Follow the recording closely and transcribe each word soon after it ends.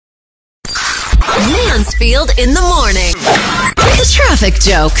Mansfield in the morning. The traffic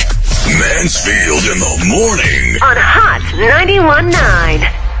joke. Mansfield in the morning. On Hot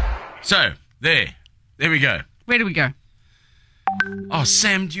 91.9. So, there we go. Where do we go? Oh,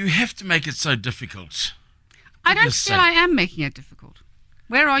 Sam, do you have to make it so difficult? I don't Goodness feel sake. I am making it difficult.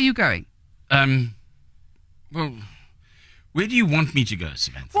 Where are you going? Well, where do you want me to go,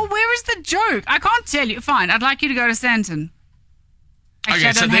 Samantha? Well, where is the joke? I can't tell you. Fine, I'd like you to go to Stanton. Actually,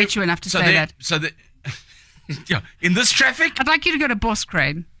 I don't hate you enough to say that. Yeah, in this traffic? I'd like you to go to Boss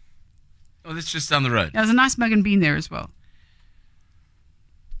Crane. Oh, that's just down the road. There's a nice mug and bean there as well.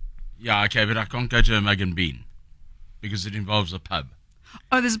 Yeah, okay, but I can't go to a Mug and Bean because it involves a pub.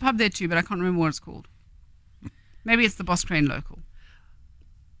 Oh, there's a pub there too, but I can't remember what it's called. Maybe it's the Boss Crane local.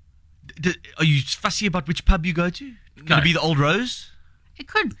 Are you fussy about which pub you go to? Going to be the Old Rose? It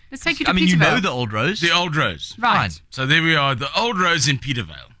could. Let's take you to I mean, you Petervale. know the Old Rose. The Old Rose. Right. Fine. So there we are, the Old Rose in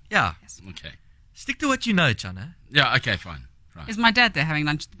Petervale. Yeah. Okay. Stick to what you know, Chana. Yeah, okay, fine. Right. Is my dad there having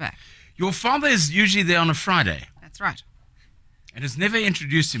lunch at the back? Your father is usually there on a Friday That's right. and has never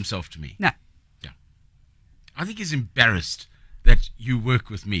introduced himself to me. No. I think he's embarrassed that you work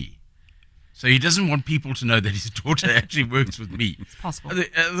with me. So he doesn't want people to know that his daughter actually works with me. It's possible.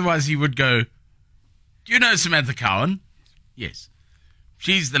 Otherwise he would go, do you know Samantha Cowan? Yes.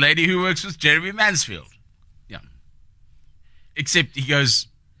 She's the lady who works with Jeremy Mansfield. Yeah. Except he goes,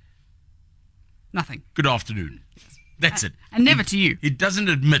 Nothing. good afternoon. That's it. And never to you. He doesn't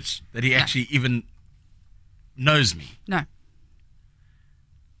admit that he actually even knows me. No.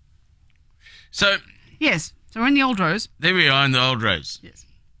 So Yes. So we're in the Old Rose. there we are in the Old Rose. Yes.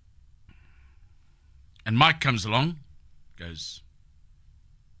 And Mike comes along, goes,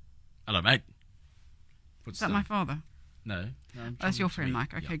 hello, mate. Is that my father? No. That's your friend,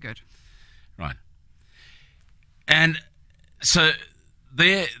 Mike. Okay, good. Right. And so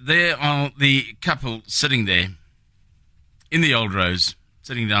there are the couple sitting there in the Old Rose,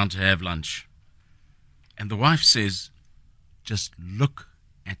 sitting down to have lunch. And the wife says, just look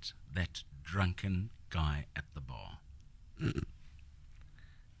at that drunken guy at the bar.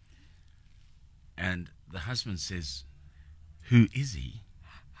 And the husband says, who is he?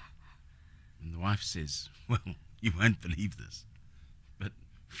 And the wife says, well, you won't believe this, but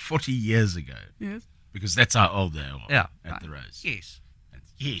 40 years ago, Yes. because that's how old they are Yeah. at the Rose. Yes.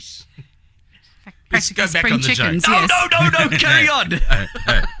 Yes. Let's go back on the chickens, joke. yes. No, carry on.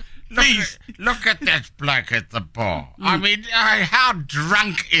 Please, look at that bloke at the bar. I mean, how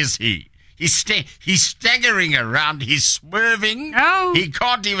drunk is he? He's staggering around. He's swerving. Oh. He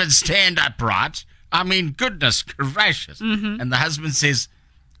can't even stand upright. I mean, goodness gracious. And the husband says,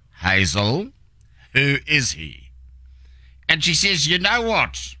 Hazel, who is he? And she says, you know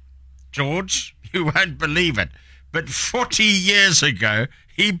what, George, you won't believe it, but 40 years ago,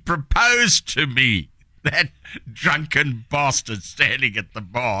 he proposed to me, that drunken bastard standing at the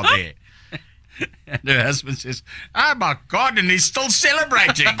bar there. And her husband says, oh my God, and he's still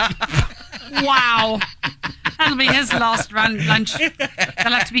celebrating. Wow. That'll be his last lunch. They'll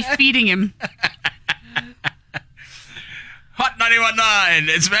have to be feeding him. Hot 91.9,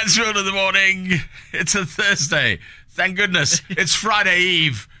 it's Mansfield in the morning. It's a Thursday. Thank goodness. It's Friday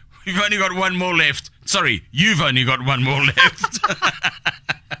Eve. We've only got one more left. Sorry, you've only got one more left.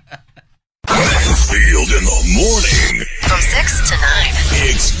 Mansfield in the morning. From 6 to 9.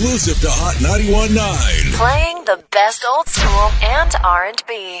 Exclusive to Hot 91.9. Playing the best old school and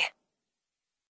R&B.